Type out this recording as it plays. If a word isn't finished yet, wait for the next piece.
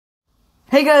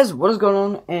Hey guys, what is going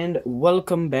on, and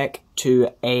welcome back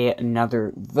to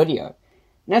another video.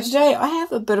 Now today I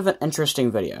have a bit of an interesting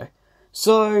video.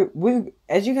 So,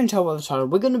 as you can tell by the title,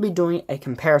 we're going to be doing a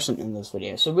comparison in this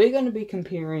video. So we're going to be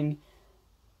comparing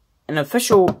an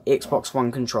official Xbox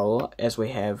One controller, as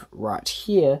we have right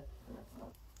here,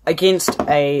 against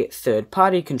a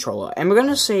third-party controller. And we're going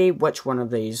to see which one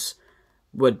of these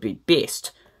would be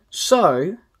best.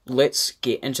 So, let's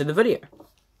get into the video.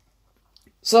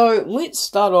 So, let's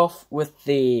start off with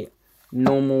the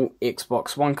normal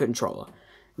Xbox One controller.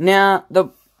 Now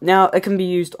it can be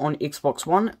used on Xbox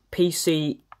One,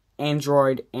 PC,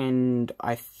 Android, and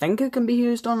I think it can be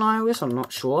used on iOS, I'm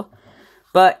not sure.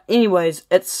 But anyways,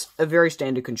 it's a very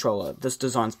standard controller. This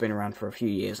design's been around for a few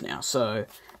years now, so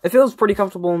it feels pretty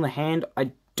comfortable in the hand.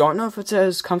 I don't know if it's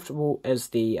as comfortable as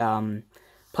the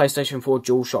PlayStation 4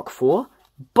 DualShock 4,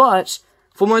 but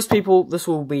for most people, this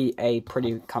will be a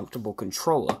pretty comfortable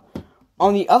controller.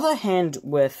 On the other hand,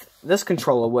 with this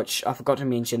controller, which I forgot to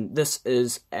mention, this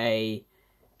is a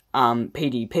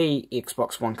PDP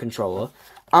Xbox One controller.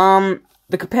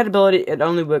 The compatibility, it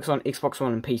only works on Xbox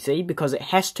One and PC because it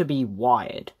has to be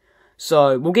wired.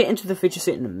 So, we'll get into the feature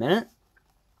set in a minute.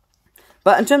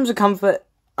 But in terms of comfort,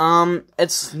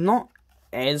 it's not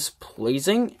as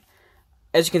pleasing.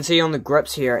 As you can see on the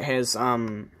grips here, it has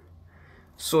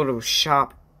sort of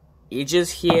sharp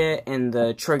edges here, and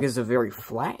the triggers are very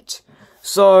flat.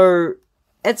 So,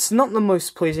 it's not the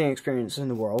most pleasing experience in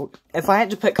the world. If I had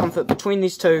to pick comfort between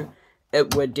these two,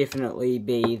 it would definitely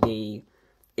be the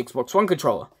Xbox One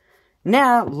controller.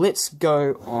 Now, let's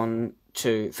go on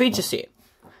to feature set.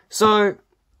 So,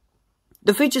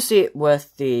 the feature set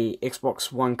with the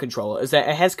Xbox One controller is that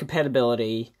it has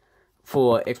compatibility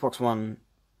for Xbox One,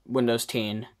 Windows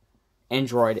 10,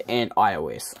 Android, and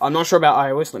iOS. I'm not sure about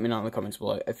iOS, let me know in the comments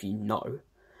below if you know.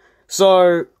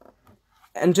 So,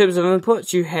 in terms of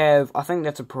inputs, you have, I think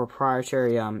that's a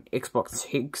proprietary Xbox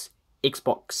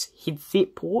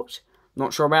headset port.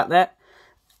 Not sure about that.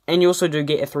 And you also do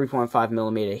get a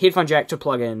 3.5mm headphone jack to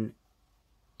plug in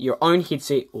your own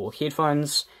headset or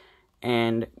headphones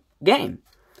and game.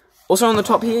 Also on the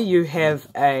top here, you have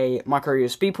a micro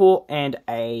USB port and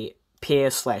a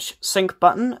pair/sync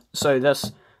button.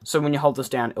 So when you hold this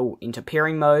down, it will enter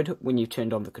pairing mode when you've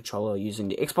turned on the controller using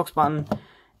the Xbox button.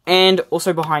 And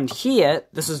also behind here,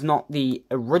 this is not the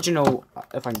original,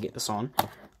 if I can get this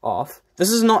off.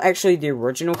 This is not actually the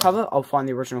original cover. I'll find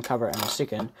the original cover in a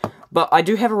second. But I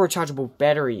do have a rechargeable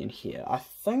battery in here. I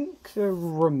think the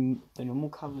normal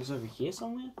cover is over here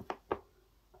somewhere.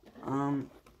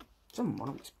 It's in one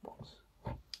of these boxes.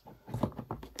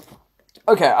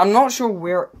 Okay, I'm not sure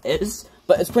where it is,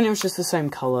 but it's pretty much just the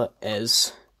same color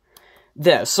as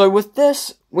this. So with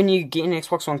this, when you get an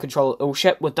Xbox One controller, it will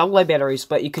ship with AA batteries,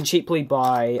 but you can cheaply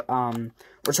buy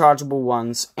rechargeable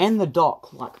ones and the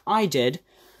dock, like I did,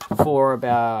 for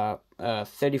about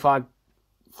 $35,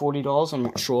 $40. I'm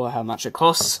not sure how much it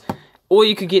costs. Or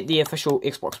you could get the official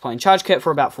Xbox Plain Charge Kit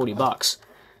for about $40.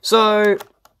 So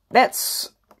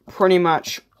that's pretty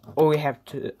much all we have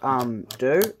to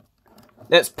do.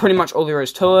 That's pretty much all there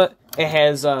is to it. It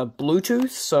has Bluetooth,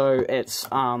 so it's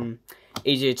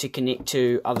easier to connect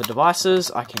to other devices.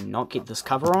 I cannot get this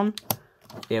cover on.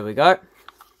 There we go.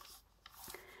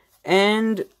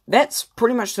 And that's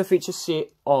pretty much the feature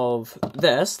set of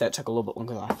this. That took a little bit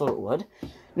longer than I thought it would.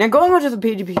 Now, going on to the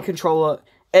PDP controller,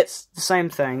 it's the same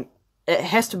thing. It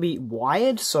has to be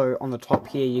wired, so on the top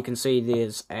here you can see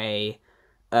there's a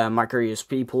micro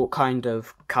USB port kind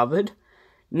of covered.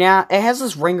 Now, it has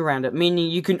this ring around it,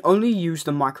 meaning you can only use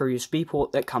the micro USB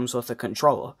port that comes with the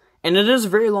controller. And it is a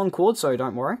very long cord, so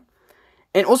don't worry.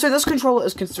 And also, this controller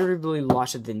is considerably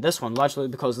lighter than this one, largely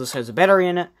because this has a battery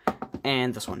in it,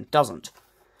 and this one doesn't.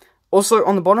 Also,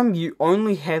 on the bottom, you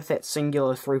only have that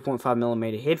singular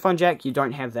 3.5mm headphone jack. You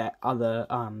don't have that other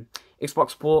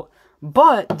Xbox port.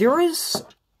 But there is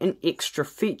an extra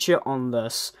feature on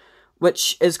this,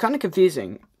 which is kind of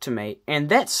confusing to me, and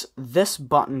that's this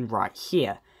button right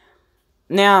here.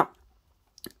 Now,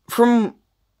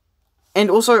 and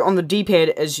also on the D-pad,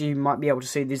 as you might be able to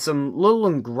see, there's some little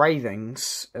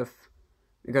engravings, if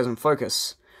it goes in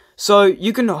focus. So,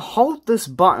 you can hold this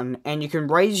button, and you can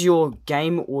raise your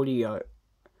game audio.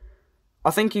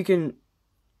 I think you can.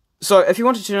 So, if you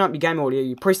want to turn up your game audio,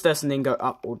 you press this and then go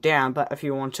up or down. But if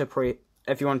you want to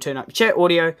turn up your chat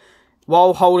audio,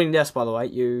 while holding this, by the way,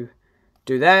 you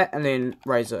do that, and then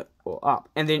raise it or up.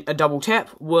 And then a double tap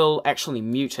will actually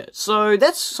mute it. So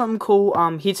that's some cool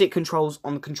headset controls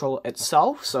on the controller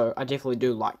itself, so I definitely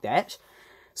do like that.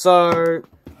 So,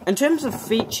 in terms of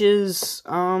features,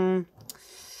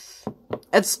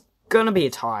 it's gonna be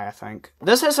a tie, I think.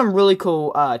 This has some really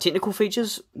cool technical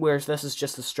features, whereas this is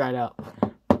just a straight up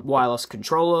wireless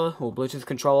controller or Bluetooth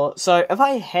controller. So if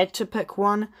I had to pick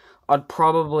one, I'd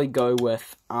probably go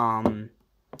with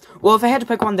well, if I had to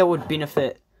pick one that would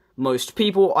benefit most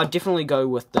people, I'd definitely go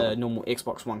with the normal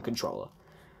Xbox One controller.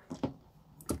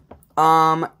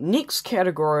 Next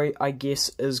category, I guess,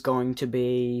 is going to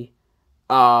be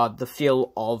the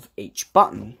feel of each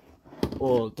button,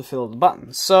 or the feel of the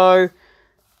button. So,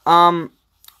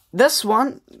 this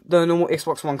one, the normal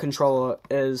Xbox One controller,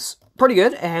 is pretty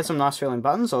good. It has some nice feeling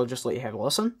buttons, so I'll just let you have a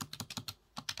listen.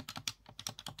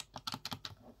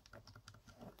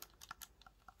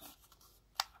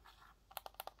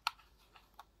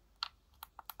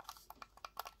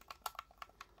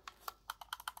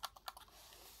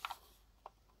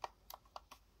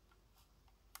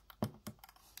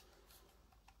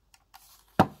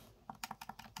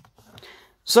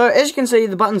 So, as you can see,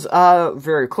 the buttons are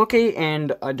very clicky,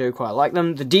 and I do quite like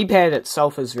them. The D-pad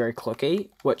itself is very clicky,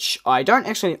 which I don't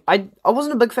actually... I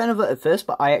wasn't a big fan of it at first,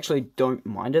 but I actually don't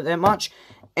mind it that much.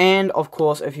 And, of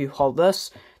course, if you hold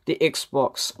this, the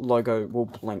Xbox logo will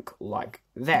blink like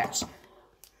that.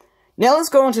 Now, let's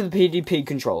go on to the PDP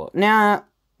controller. Now,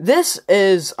 this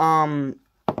is,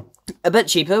 a bit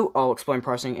cheaper. I'll explain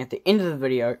pricing at the end of the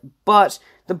video, but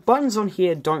the buttons on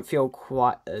here don't feel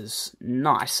quite as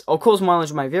nice. Of course,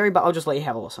 mileage may vary, but I'll just let you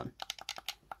have a listen.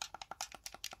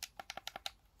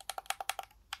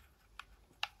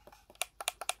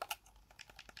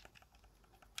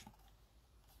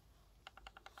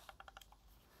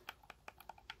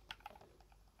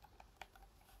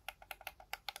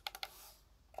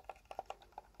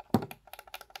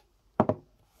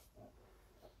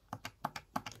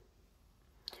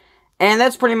 And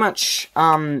that's pretty much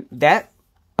that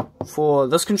for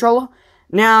this controller.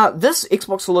 Now, this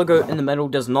Xbox logo in the middle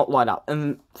does not light up.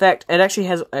 In fact, it actually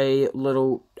has a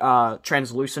little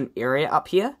translucent area up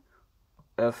here.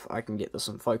 If I can get this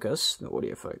in focus, the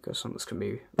audio focus on this can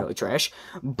be really trash.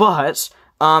 But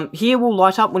here will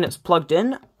light up when it's plugged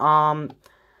in.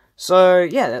 So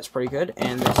yeah, that's pretty good.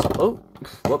 And this, oh,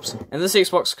 whoops. And this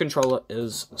Xbox controller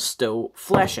is still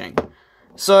flashing.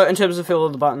 So, in terms of feel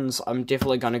of the buttons, I'm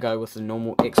definitely going to go with the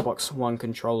normal Xbox One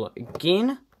controller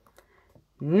again.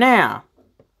 Now,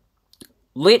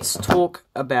 let's talk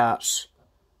about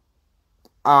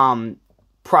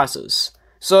prices.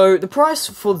 So, the price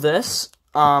for this,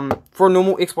 for a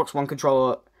normal Xbox One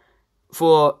controller,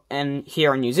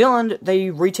 here in New Zealand, they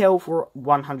retail for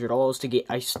 $100 to get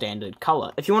a standard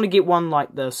colour. If you want to get one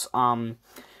like this,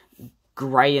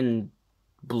 grey and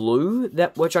blue,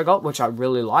 which I got, which I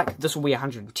really like, this will be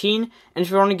 110, and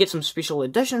if you want to get some special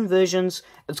edition versions,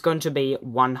 it's going to be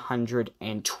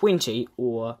 120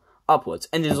 or upwards.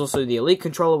 And there's also the Elite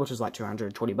controller, which is like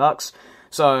 $220.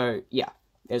 So yeah,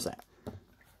 there's that.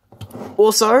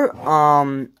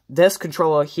 Also, this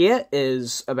controller here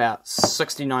is about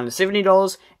 $69 to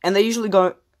 $70,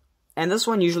 and this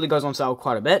one usually goes on sale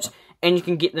quite a bit, and you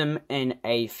can get them in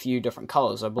a few different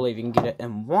colors. I believe you can get it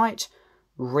in white,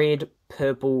 red,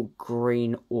 purple,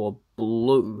 green, or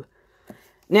blue.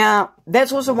 Now,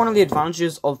 that's also one of the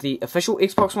advantages of the official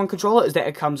Xbox One controller, is that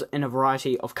it comes in a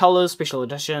variety of colors, special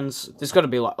editions. There's got to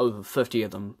be like over 50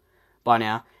 of them by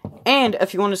now. And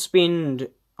if you want to spend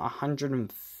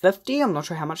 150, I'm not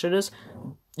sure how much it is,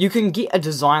 you can get a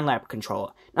Design Lab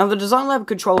controller. Now, the Design Lab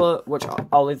controller, which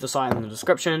I'll leave the site in the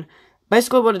description,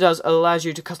 basically what it does, it allows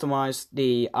you to customize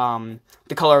the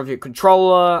color of your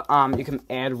controller. You can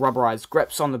add rubberized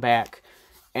grips on the back,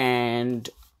 and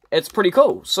it's pretty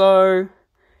cool. So,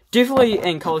 definitely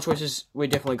in color choices, we're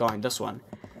definitely going this one.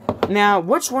 Now,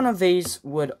 which one of these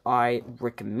would I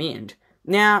recommend?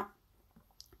 Now,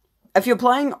 if you're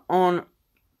playing on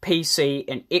PC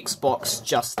and Xbox,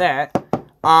 just that,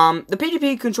 the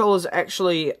PDP controller is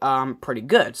actually pretty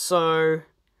good. So,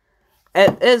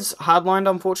 it is hardlined,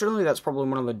 unfortunately. That's probably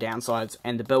one of the downsides.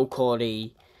 And the build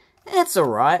quality, it's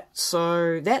alright.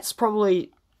 So, that's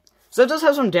probably... So, it does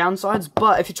have some downsides,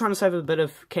 but if you're trying to save a bit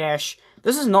of cash,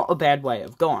 this is not a bad way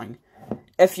of going.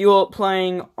 If you're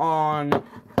playing on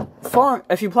phone,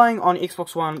 if you're playing on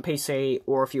Xbox One, PC,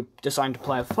 or if you're deciding to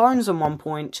play with phones at one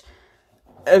point,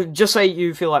 just say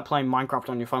you feel like playing Minecraft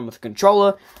on your phone with a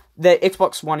controller, the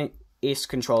Xbox One S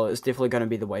controller is definitely going to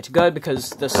be the way to go,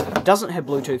 because this doesn't have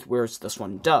Bluetooth, whereas this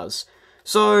one does.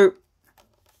 So,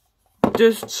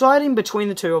 deciding between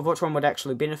the two of which one would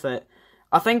actually benefit,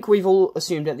 I think we've all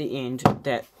assumed at the end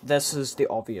that this is the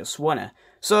obvious winner.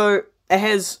 So, it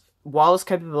has wireless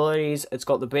capabilities, it's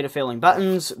got the better feeling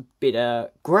buttons, better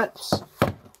grips,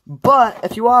 but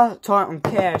if you are tight on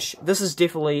cash, this is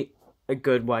definitely a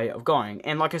good way of going.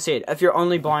 And like I said, if you're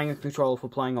only buying a controller for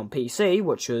playing on PC,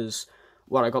 which is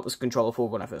what I got this controller for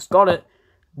when I first got it,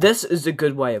 this is a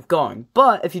good way of going.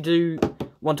 But if you do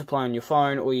want to play on your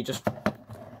phone, or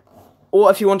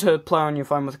if you want to play on your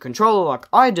phone with a controller like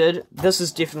I did, this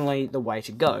is definitely the way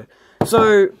to go.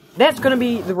 So, that's going to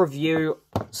be the review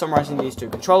summarizing these two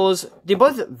controllers. They're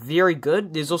both very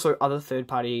good. There's also other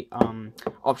third-party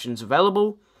options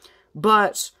available.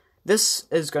 But this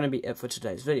is going to be it for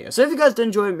today's video. So, if you guys did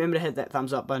enjoy, remember to hit that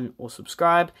thumbs up button or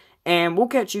subscribe. And we'll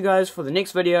catch you guys for the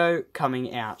next video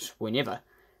coming out whenever.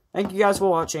 Thank you guys for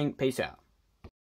watching. Peace out.